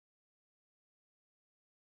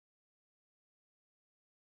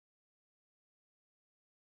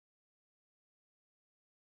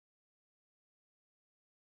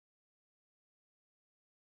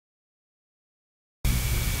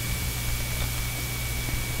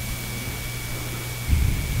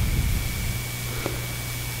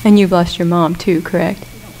And you've lost your mom too, correct?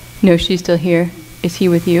 No, she's still here. Is he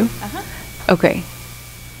with you? Uh-huh. Okay.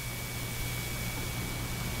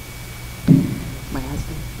 My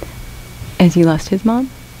husband. Has he lost his mom?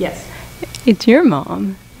 Yes. It's your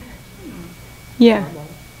mom. Yeah.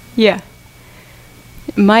 Yeah.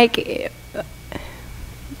 Mike,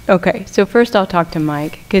 okay, so first I'll talk to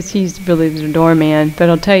Mike, because he's really the doorman, but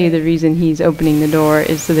I'll tell you the reason he's opening the door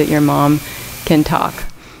is so that your mom can talk.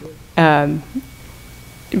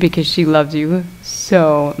 Because she loves you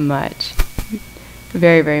so much.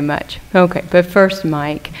 Very, very much. Okay, but first,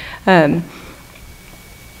 Mike.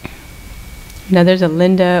 Now there's a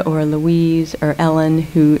Linda or a Louise or Ellen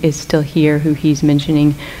who is still here, who he's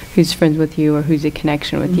mentioning, who's friends with you or who's a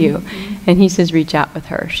connection with you. And he says reach out with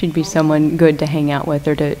her. She'd be someone good to hang out with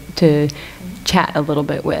or to chat a little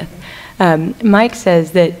bit with. Mike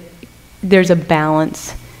says that there's a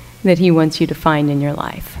balance that he wants you to find in your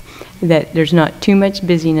life. That there's not too much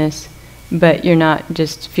busyness, but you're not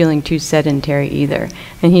just feeling too sedentary either.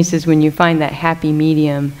 And he says when you find that happy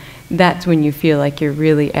medium, that's when you feel like you're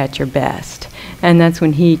really at your best. And that's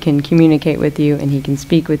when he can communicate with you and he can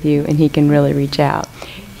speak with you and he can really reach out.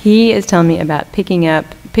 He is telling me about picking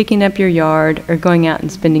up your yard or going out and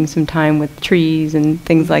spending some time with trees and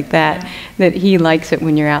things like that, that he likes it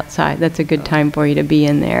when you're outside. That's a good time for you to be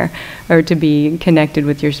in there or to be connected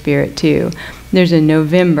with your spirit too. There's a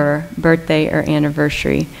November birthday or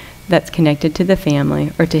anniversary that's connected to the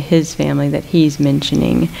family or to his family that he's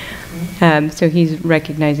mentioning. So he's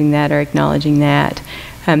recognizing that or acknowledging that.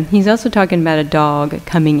 He's also talking about a dog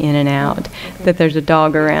coming in and out, that there's a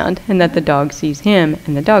dog around, and that the dog sees him,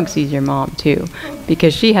 and the dog sees your mom too,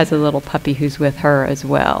 because she has a little puppy who's with her as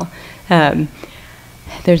well.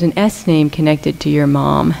 There's an S name connected to your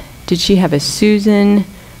mom. Did she have a Susan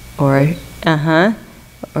or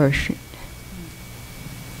or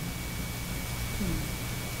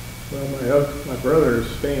Well, my brother is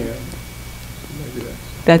Stan. Maybe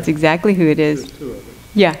that's exactly who it is. There's two of them.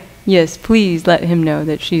 Yeah. Yes, please let him know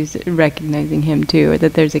that she's recognizing him too, or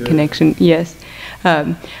that there's a connection. Yes.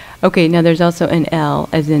 Okay, now there's also an L,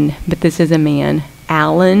 as in, but this is a man.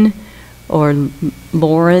 Alan or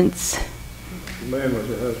Lawrence. The man was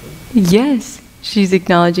her husband. Yes, she's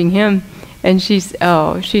acknowledging him. And she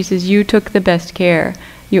says, you took the best care.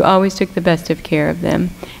 You always took the best of care of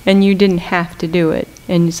them. And you didn't have to do it.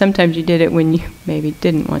 And sometimes you did it when you maybe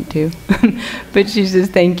didn't want to. But she says,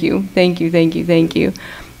 thank you, thank you, thank you, thank you.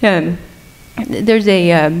 There's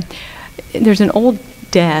an old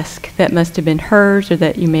desk that must have been hers or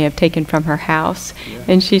that you may have taken from her house. Yeah.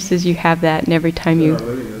 And she says you have that, and every time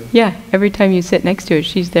every time you sit next to it,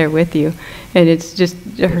 she's there with you. And it's just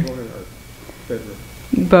her,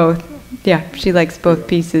 both. Yeah, she likes both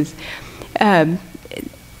pieces.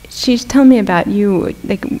 She's telling me about you,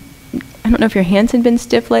 like, I don't know if your hands had been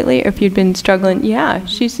stiff lately or if you'd been struggling. Yeah,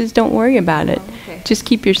 she says don't worry about it. Oh, okay. Just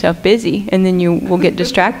keep yourself busy, and then you will get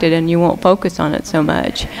distracted and you won't focus on it so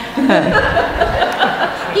much. Keep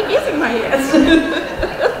using my hands.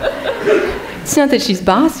 It's not that she's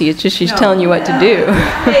bossy, it's just she's telling you what to do.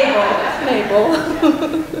 Mabel.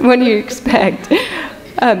 What do you expect?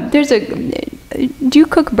 Do you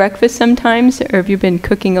cook breakfast sometimes, or have you been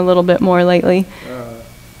cooking a little bit more lately?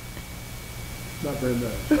 Not very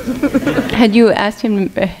much. Had you asked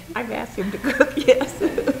him? I've asked him to cook, yes.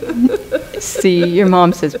 See, your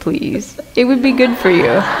mom says please. It would be good for you.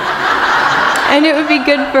 And it would be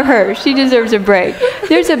good for her. She deserves a break.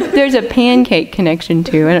 There's a pancake connection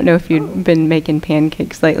too. I don't know if you've been making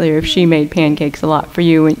pancakes lately or if she made pancakes a lot for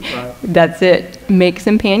you. And that's it. Make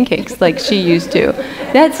some pancakes like she used to.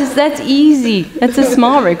 That's easy. That's a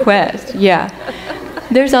small request. Yeah.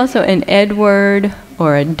 There's also an Edward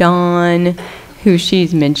or a Don who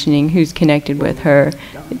she's mentioning, who's connected with her.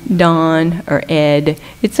 Don or Ed.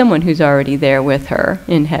 It's someone who's already there with her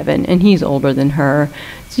in heaven, and he's older than her,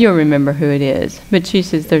 so you'll remember who it is. But she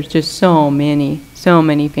says there's just so many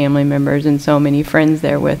family members and so many friends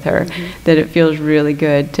there with her that it feels really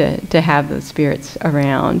good to have those spirits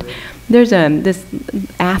around. There's this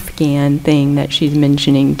Afghan thing that she's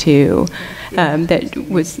mentioning too, that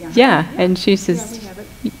was, and she says,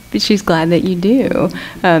 she's glad that you do.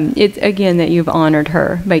 It's, again, that you've honored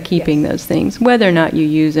her by keeping those things. Whether or not you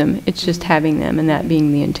use them, it's just having them and that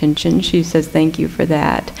being the intention. She says thank you for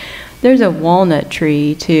that. There's a walnut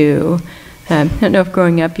tree, too. I don't know if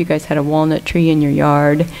growing up you guys had a walnut tree in your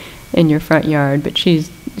yard, in your front yard, but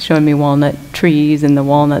she's showing me walnut trees and the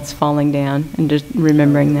walnuts falling down and just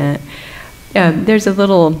remembering that. There's a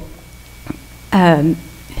little,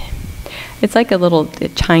 it's like a little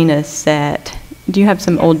china set. Do you have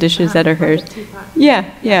some old dishes that are hers?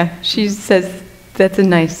 Yeah. She says that's a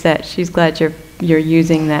nice set. She's glad you're you're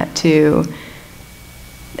using that too.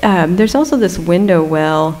 There's also this window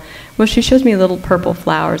well. Well, she shows me little purple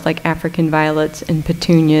flowers like African violets and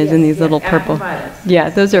petunias and these little purple. Yeah,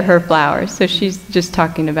 those are her flowers. So she's just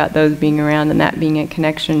talking about those being around and that being a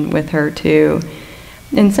connection with her too.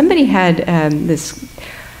 And somebody had this.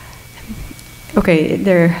 Okay,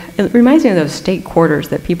 it reminds me of those state quarters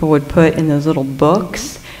that people would put in those little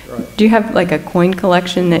books. Right. Do you have like a coin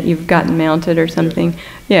collection that you've gotten mounted or something?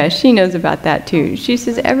 Yeah, she knows about that too. She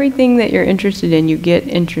says everything that you're interested in, you get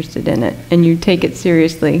interested in it and you take it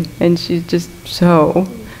seriously. And she's just so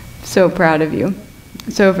proud of you.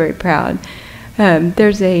 So very proud.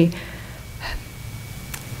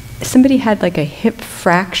 Somebody had like a hip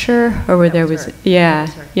fracture or where there was,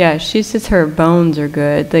 yeah, she says her bones are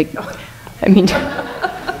good. Like, I mean,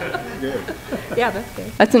 Yeah, that's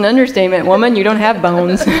good. That's an understatement, woman. You don't have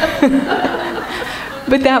bones.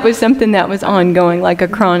 But that was something that was ongoing, like a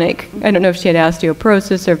chronic. I don't know if she had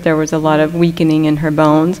osteoporosis or if there was a lot of weakening in her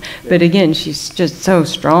bones. But again, she's just so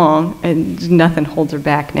strong, and nothing holds her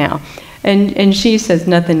back now. And she says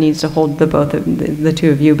nothing needs to hold the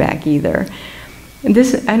two of you back either. And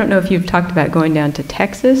this, I don't know if you've talked about going down to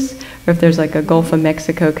Texas or if there's like a Gulf of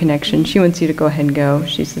Mexico connection. She wants you to go ahead and go.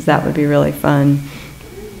 She says that would be really fun.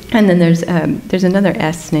 And then there's another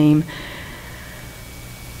S name,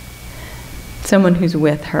 someone who's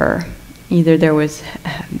with her. Either there was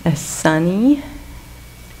a Sonny.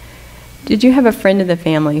 Did you have a friend of the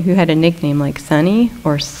family who had a nickname like Sonny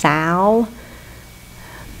or Sal?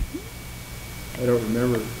 I don't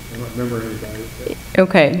remember anybody. But.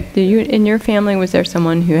 Okay. In your family, was there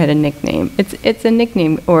someone who had a nickname? It's a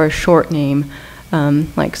nickname or a short name,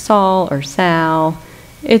 like Saul or Sal.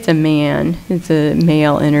 It's a man. It's a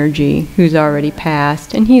male energy who's already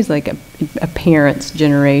passed, and he's like a parent's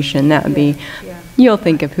generation. That would be. You'll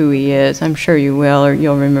think of who he is. I'm sure you will, or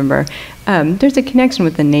you'll remember. There's a connection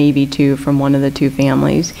with the Navy too from one of the two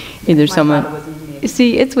families. Either someone.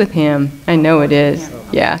 See, it's with him. I know it is.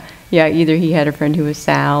 Yeah. Yeah, either he had a friend who was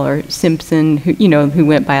Sal or Simpson, who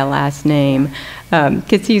went by a last name,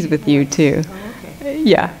 because he's with you too.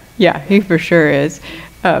 Yeah, he for sure is.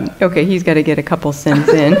 Okay, he's got to get a couple cents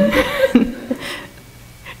in.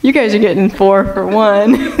 You guys are getting 4 for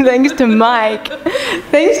 1, thanks to Mike.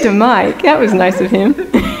 Thanks to Mike. That was nice of him.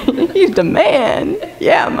 He's the man.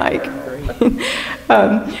 Yeah, Mike.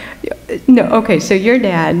 No, okay, so your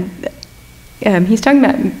dad. He's talking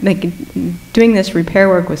about like doing this repair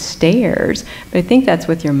work with stairs, but I think that's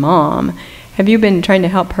with your mom. Have you been trying to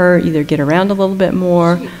help her either get around a little bit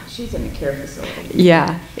more? She's in a care facility.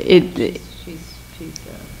 Yeah, She's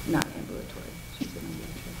not ambulatory. She's in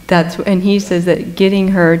ambulatory. And he says that getting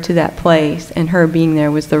her to that place and her being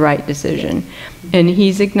there was the right decision, and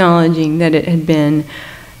he's acknowledging that it had been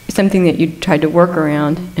something that you tried to work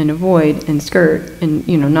around and avoid and skirt and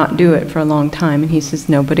not do it for a long time, and he says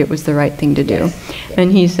no, but it was the right thing to do. Yes.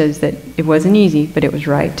 And he says that it wasn't easy, but it was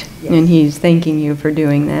right. Yes. And he's thanking you for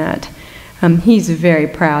doing that. He's very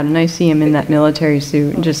proud, and I see him in that military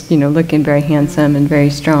suit just looking very handsome and very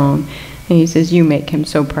strong, and he says you make him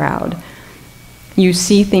so proud. You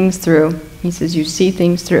see things through. He says you see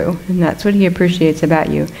things through, and that's what he appreciates about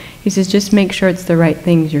you. He says just make sure it's the right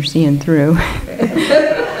things you're seeing through.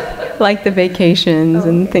 Like the vacations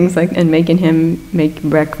and things and making him make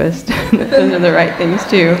breakfast. Those are the right things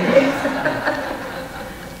too.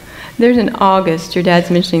 There's an August. Your dad's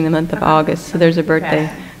mentioning the month of August, so there's a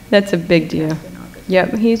birthday. That's a big deal.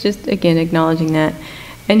 Yep, he's just, again, acknowledging that.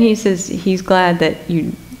 And he says he's glad that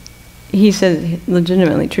he says,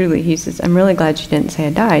 legitimately, truly, he says, I'm really glad she didn't say I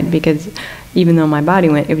died, because even though my body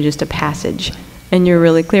went, it was just a passage. And you're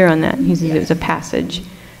really clear on that. He says it was a passage.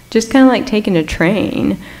 Just kind of like taking a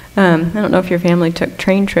train. I don't know if your family took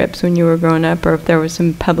train trips when you were growing up or if there was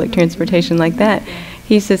some public transportation like that.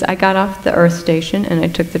 He says, I got off the Earth station and I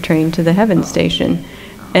took the train to the Heaven station.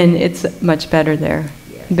 And it's much better there.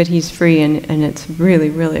 But he's free and it's really,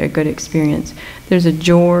 really a good experience. There's a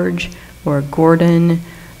George or a Gordon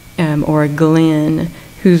or a Glenn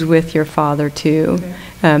who's with your father too,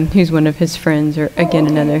 who's one of his friends or again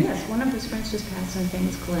another. Yes, one of his friends just passed. His name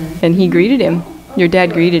is Glenn. And he greeted him. Your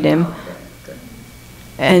dad greeted him.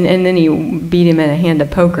 And then he beat him at a hand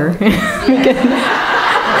of poker.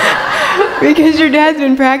 because your dad's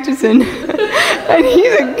been practicing. And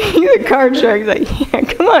he's a card shark. He's like, yeah,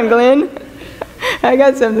 come on, Glenn. I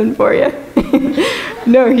got something for you.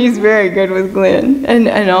 No, he's very good with Glenn.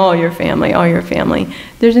 And all your family.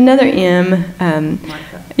 There's another M,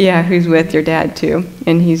 who's with your dad too.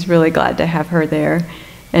 And he's really glad to have her there.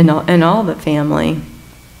 And all the family.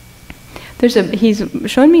 He's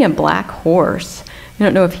showing me a black horse. I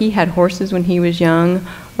don't know if he had horses when he was young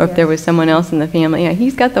or if there was someone else in the family. Yeah,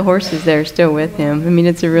 he's got the horses there still with him. I mean,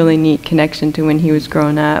 it's a really neat connection to when he was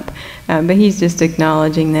growing up. But he's just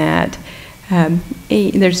acknowledging that.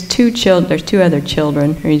 There's two other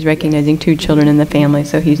children, or he's recognizing 2 children in the family,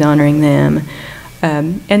 so he's honoring them.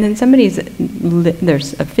 And then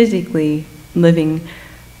there's a physically living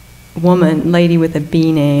lady with a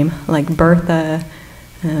B name, like Bertha,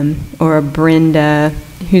 or a Brenda,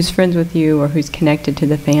 who's friends with you or who's connected to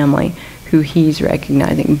the family, who he's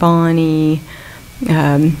recognizing. Bonnie. You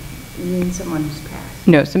mean someone who's passed?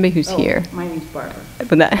 No, somebody who's here. My name's Barbara.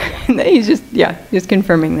 But he's just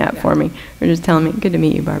confirming that for me. Or just telling me, good to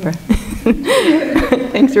meet you, Barbara.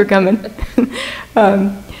 Thanks for coming.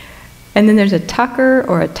 And then there's a Tucker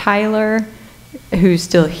or a Tyler who's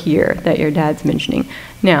still here that your dad's mentioning.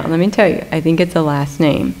 Now, let me tell you, I think it's a last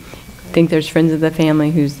name. I think there's friends of the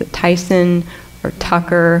family who's the Tyson or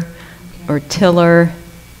Tucker or Tiller,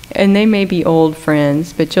 and they may be old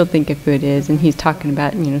friends, but you'll think of who it is. And he's talking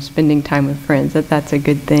about, spending time with friends. That's a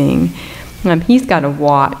good thing. He's got a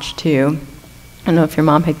watch too. I don't know if your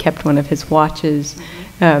mom had kept one of his watches,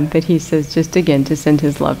 but he says just again to send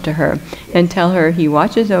his love to her and tell her he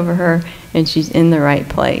watches over her and she's in the right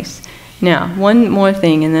place. Now, one more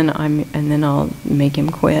thing, and then I'll make him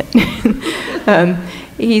quit.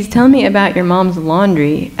 He's telling me about your mom's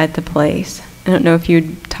laundry at the place. I don't know if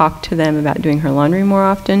you'd talk to them about doing her laundry more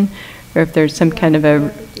often, or if there's some kind of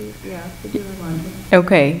a... Yeah, they do her laundry.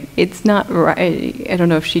 Okay, it's not right. I don't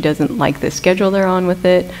know if she doesn't like the schedule they're on with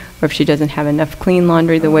it, or if she doesn't have enough clean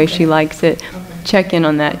laundry the way she likes it. Okay. Check in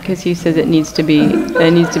on that, because he says it needs to be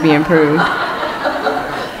improved.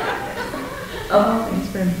 Oh, thanks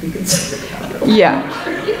for being concerned about it.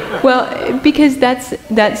 Yeah. Well, because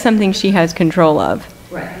that's something she has control of.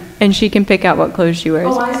 Right. And she can pick out what clothes she wears.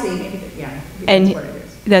 Oh, I see. Yeah. And That's what it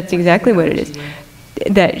is. that's exactly what it is.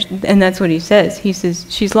 And that's what he says. He says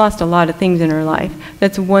she's lost a lot of things in her life.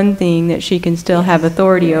 That's one thing that she can still have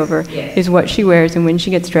authority over, is what she wears and when she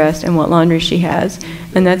gets dressed and what laundry she has.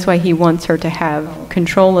 And that's why he wants her to have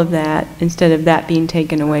control of that instead of that being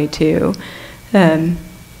taken away too.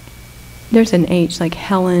 There's an H, like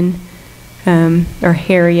Helen or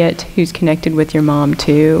Harriet, who's connected with your mom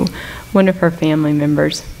too. One of her family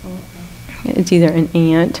members. It's either an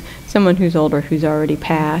aunt, someone who's older who's already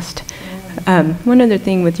passed. One other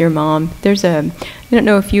thing with your mom, I don't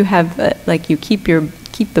know if you have, like you keep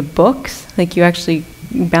the books, like you actually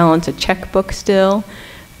balance a checkbook still,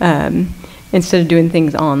 instead of doing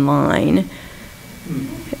things online.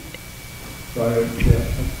 So I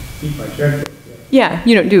keep my checkbook. Yeah,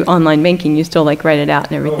 you don't do online banking, you still like write it out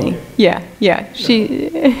and everything. Okay. Yeah.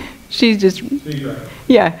 She's just, She's right.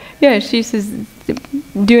 yeah, she says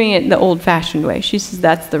doing it the old-fashioned way. She says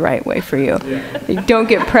that's the right way for you. Yeah. You don't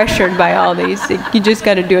get pressured by all these. You just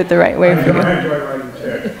got to do it the right way for you. I enjoy writing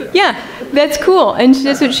checks. Yeah, that's cool. And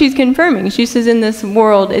that's what she's confirming. She says in this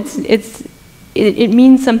world, it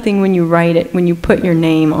means something when you write it, when you put your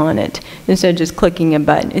name on it, instead of just clicking a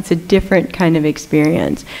button. It's a different kind of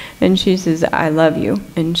experience. And she says, I love you.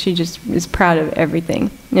 And she just is proud of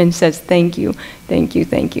everything and says, thank you, thank you,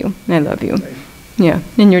 thank you. I love you. Yeah,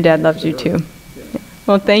 and your dad loves you too. Yeah.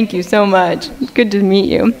 Well, thank you so much. It's good to meet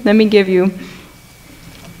you. Let me give you.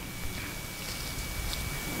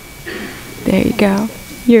 There you go.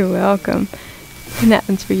 You're welcome. And that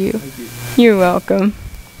one's for you. You're welcome.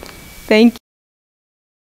 Thank you.